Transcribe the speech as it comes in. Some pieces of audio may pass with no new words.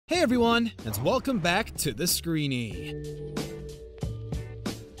Hey everyone, and welcome back to TheScreeny.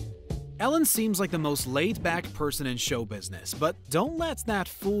 Ellen seems like the most laid-back person in show business, but don't let that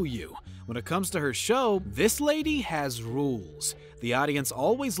fool you. When it comes to her show, this lady has rules. The audience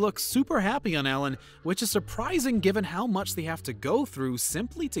always looks super happy on Ellen, which is surprising given how much they have to go through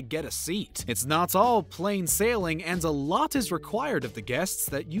simply to get a seat. It's not all plain sailing, and a lot is required of the guests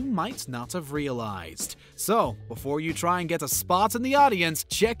that you might not have realized. So, before you try and get a spot in the audience,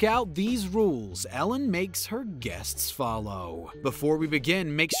 check out these rules Ellen makes her guests follow. Before we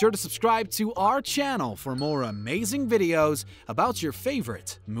begin, make sure to subscribe to our channel for more amazing videos about your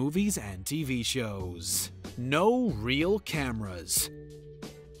favorite movies and TV shows. No real cameras.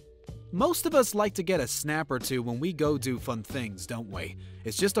 Most of us like to get a snap or two when we go do fun things, don't we?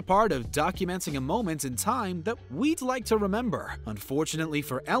 It's just a part of documenting a moment in time that we'd like to remember. Unfortunately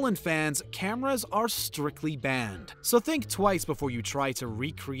for Ellen fans, cameras are strictly banned. So think twice before you try to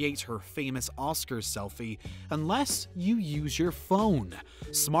recreate her famous Oscars selfie, unless you use your phone.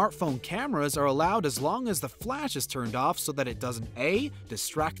 Smartphone cameras are allowed as long as the flash is turned off so that it doesn't A,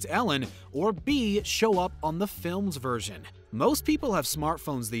 distract Ellen, or B, show up on the film's version. Most people have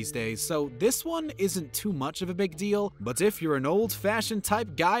smartphones these days, so this one isn't too much of a big deal, but if you're an old-fashioned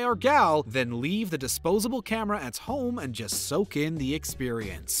type guy or gal, then leave the disposable camera at home and just soak in the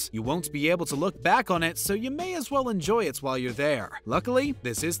experience. You won't be able to look back on it, so you may as well enjoy it while you're there. Luckily,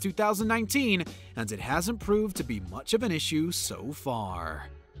 this is 2019, and it hasn't proved to be much of an issue so far.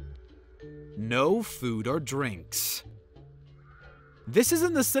 No food or drinks. This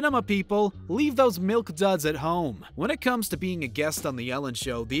isn't the cinema, people. Leave those milk duds at home. When it comes to being a guest on The Ellen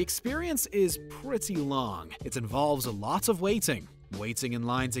Show, the experience is pretty long. It involves a lot of waiting. Waiting in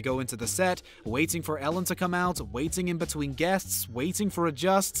line to go into the set, waiting for Ellen to come out, waiting in between guests, waiting for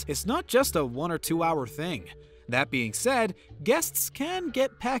adjusts. It's not just a 1 or 2 hour thing. That being said, guests can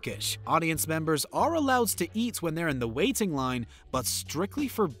get peckish. Audience members are allowed to eat when they're in the waiting line, but strictly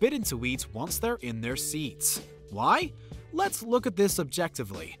forbidden to eat once they're in their seats. Why? Let's look at this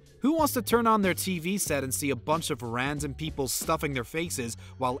objectively. Who wants to turn on their TV set and see a bunch of random people stuffing their faces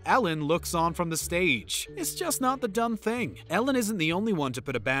while Ellen looks on from the stage? It's just not the done thing. Ellen isn't the only one to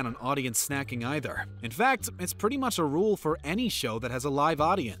put a ban on audience snacking either. In fact, it's pretty much a rule for any show that has a live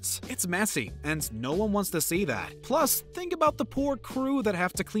audience. It's messy, and no one wants to see that. Plus, think about the poor crew that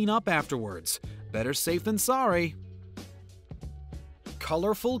have to clean up afterwards. Better safe than sorry.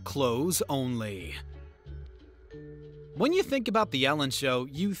 Colorful clothes only. When you think about The Ellen Show,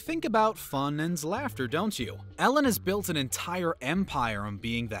 you think about fun and laughter, don't you? Ellen has built an entire empire on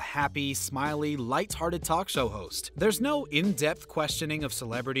being the happy, smiley, light-hearted talk show host. There's no in-depth questioning of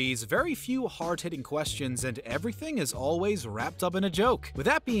celebrities, very few hard-hitting questions, and everything is always wrapped up in a joke. With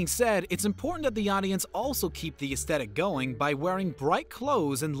that being said, it's important that the audience also keep the aesthetic going by wearing bright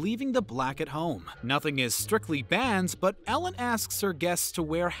clothes and leaving the black at home. Nothing is strictly banned, but Ellen asks her guests to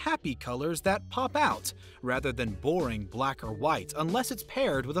wear happy colors that pop out, rather than boring black or white, unless it's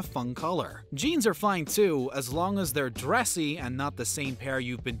paired with a fun color. Jeans are fine too, as long as they're dressy and not the same pair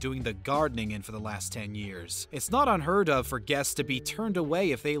you've been doing the gardening in for the last 10 years. It's not unheard of for guests to be turned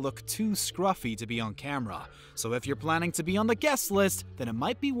away if they look too scruffy to be on camera, so if you're planning to be on the guest list, then it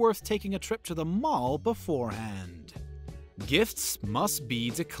might be worth taking a trip to the mall beforehand. Gifts must be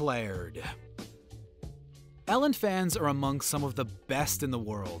declared. Ellen fans are among some of the best in the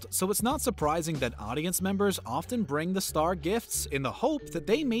world, so it's not surprising that audience members often bring the star gifts in the hope that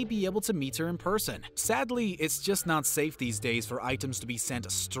they may be able to meet her in person. Sadly, it's just not safe these days for items to be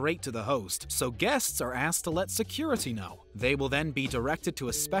sent straight to the host, so guests are asked to let security know. They will then be directed to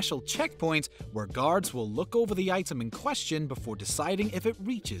a special checkpoint where guards will look over the item in question before deciding if it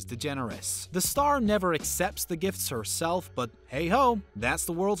reaches the generous. The star never accepts the gifts herself, but hey ho, that's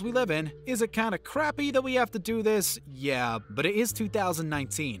the world we live in. Is it kinda crappy that we have to do this? Yeah, but it is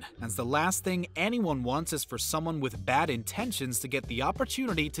 2019, and the last thing anyone wants is for someone with bad intentions to get the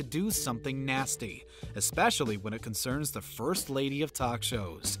opportunity to do something nasty, especially when it concerns the First Lady of talk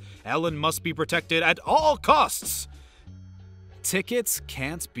shows. Ellen must be protected at all costs! Tickets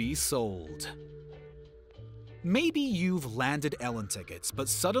can't be sold. Maybe you've landed Ellen tickets, but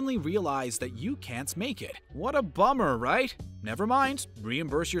suddenly realize that you can't make it. What a bummer, right? Never mind,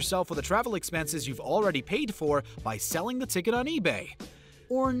 reimburse yourself for the travel expenses you've already paid for by selling the ticket on eBay.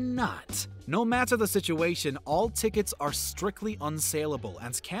 Or not. No matter the situation, all tickets are strictly unsaleable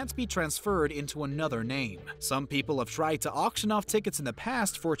and can't be transferred into another name. Some people have tried to auction off tickets in the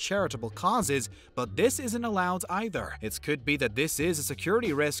past for charitable causes, but this isn't allowed either. It could be that this is a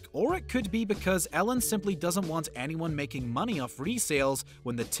security risk, or it could be because Ellen simply doesn't want anyone making money off resales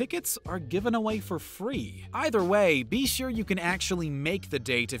when the tickets are given away for free. Either way, be sure you can actually make the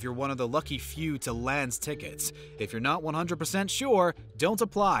date if you're one of the lucky few to land tickets. If you're not 100% sure, don't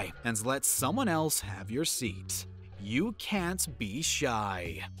apply and let someone else have your seat. You can't be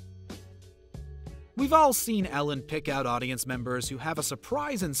shy. We've all seen Ellen pick out audience members who have a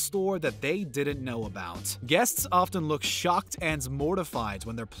surprise in store that they didn't know about. Guests often look shocked and mortified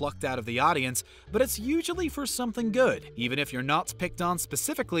when they're plucked out of the audience, but it's usually for something good. Even if you're not picked on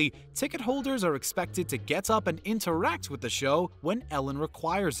specifically, ticket holders are expected to get up and interact with the show when Ellen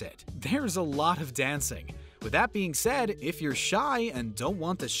requires it. There's a lot of dancing. With that being said, if you're shy and don't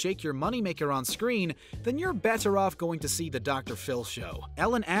want to shake your moneymaker on screen, then you're better off going to see the Dr. Phil show.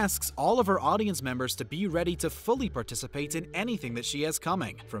 Ellen asks all of her audience members to be ready to fully participate in anything that she has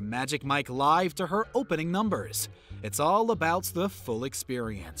coming, from Magic Mike Live to her opening numbers. It's all about the full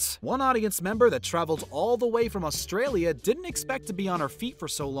experience. One audience member that traveled all the way from Australia didn't expect to be on her feet for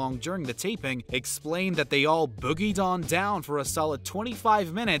so long during the taping, explained that they all boogied on down for a solid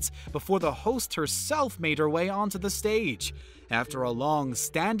 25 minutes before the host herself made her way onto the stage. After a long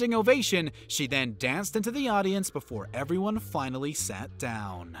standing ovation, she then danced into the audience before everyone finally sat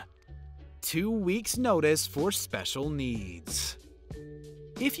down. 2 weeks' notice for special needs.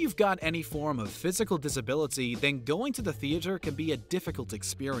 If you've got any form of physical disability, then going to the theater can be a difficult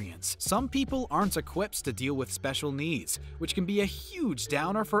experience. Some people aren't equipped to deal with special needs, which can be a huge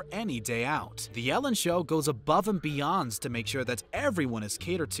downer for any day out. The Ellen Show goes above and beyond to make sure that everyone is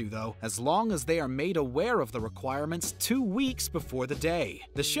catered to, though, as long as they are made aware of the requirements 2 weeks before the day.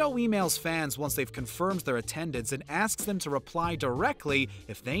 The show emails fans once they've confirmed their attendance and asks them to reply directly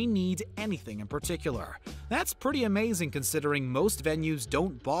if they need anything in particular. That's pretty amazing considering most venues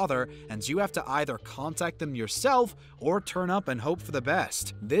don't bother, and you have to either contact them yourself or turn up and hope for the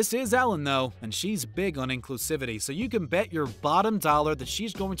best. This is Ellen though, and she's big on inclusivity, so you can bet your bottom dollar that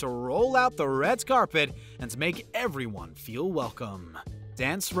she's going to roll out the red carpet and make everyone feel welcome.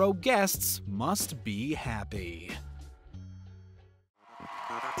 Dance Row guests must be happy.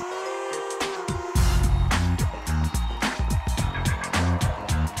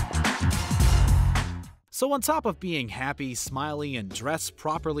 So on top of being happy, smiley, and dressed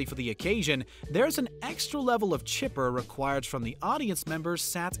properly for the occasion, there's an extra level of chipper required from the audience members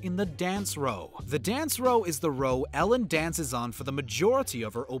sat in the dance row. The dance row is the row Ellen dances on for the majority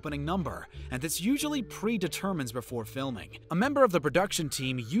of her opening number, and it's usually predetermined before filming. A member of the production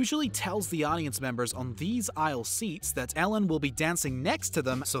team usually tells the audience members on these aisle seats that Ellen will be dancing next to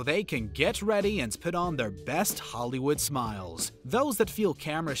them so they can get ready and put on their best Hollywood smiles. Those that feel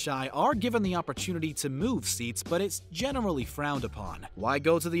camera shy are given the opportunity to move seats, but it's generally frowned upon. Why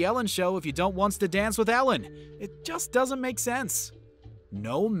go to the Ellen Show if you don't want to dance with Ellen? It just doesn't make sense.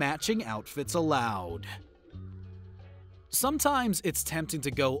 No matching outfits allowed. Sometimes it's tempting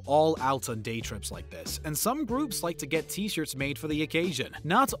to go all out on day trips like this, and some groups like to get t-shirts made for the occasion.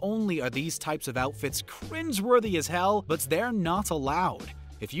 Not only are these types of outfits cringeworthy as hell, but they're not allowed.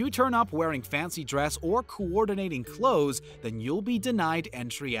 If you turn up wearing fancy dress or coordinating clothes, then you'll be denied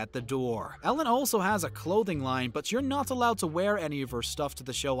entry at the door. Ellen also has a clothing line, but you're not allowed to wear any of her stuff to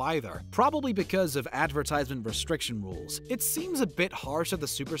the show either, probably because of advertisement restriction rules. It seems a bit harsh of the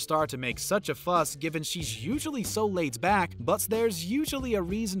superstar to make such a fuss given she's usually so laid back, but there's usually a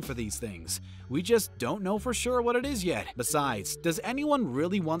reason for these things. We just don't know for sure what it is yet. Besides, does anyone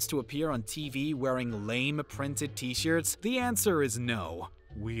really want to appear on TV wearing lame printed t-shirts? The answer is no.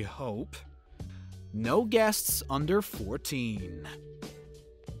 We hope. No guests under 14.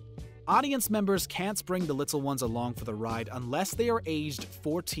 Audience members can't bring the little ones along for the ride unless they are aged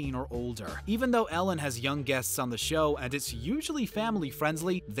 14 or older. Even though Ellen has young guests on the show and it's usually family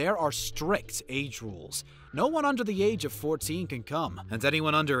friendly, there are strict age rules. No one under the age of 14 can come, and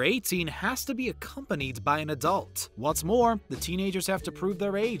anyone under 18 has to be accompanied by an adult. What's more, the teenagers have to prove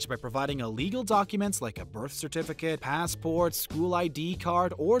their age by providing illegal documents like a birth certificate, passport, school ID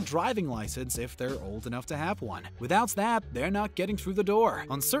card, or driving license if they're old enough to have one. Without that, they're not getting through the door.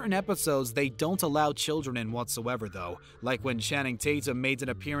 On certain episodes, they don't allow children in whatsoever though, like when Channing Tatum made an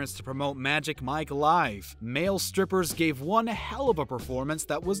appearance to promote Magic Mike Live. Male strippers gave one hell of a performance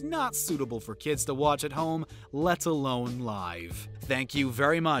that was not suitable for kids to watch at home, let alone live. Thank you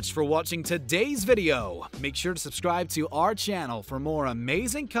very much for watching today's video. Make sure to subscribe to our channel for more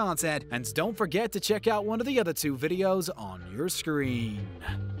amazing content, and don't forget to check out one of the other 2 videos on your screen.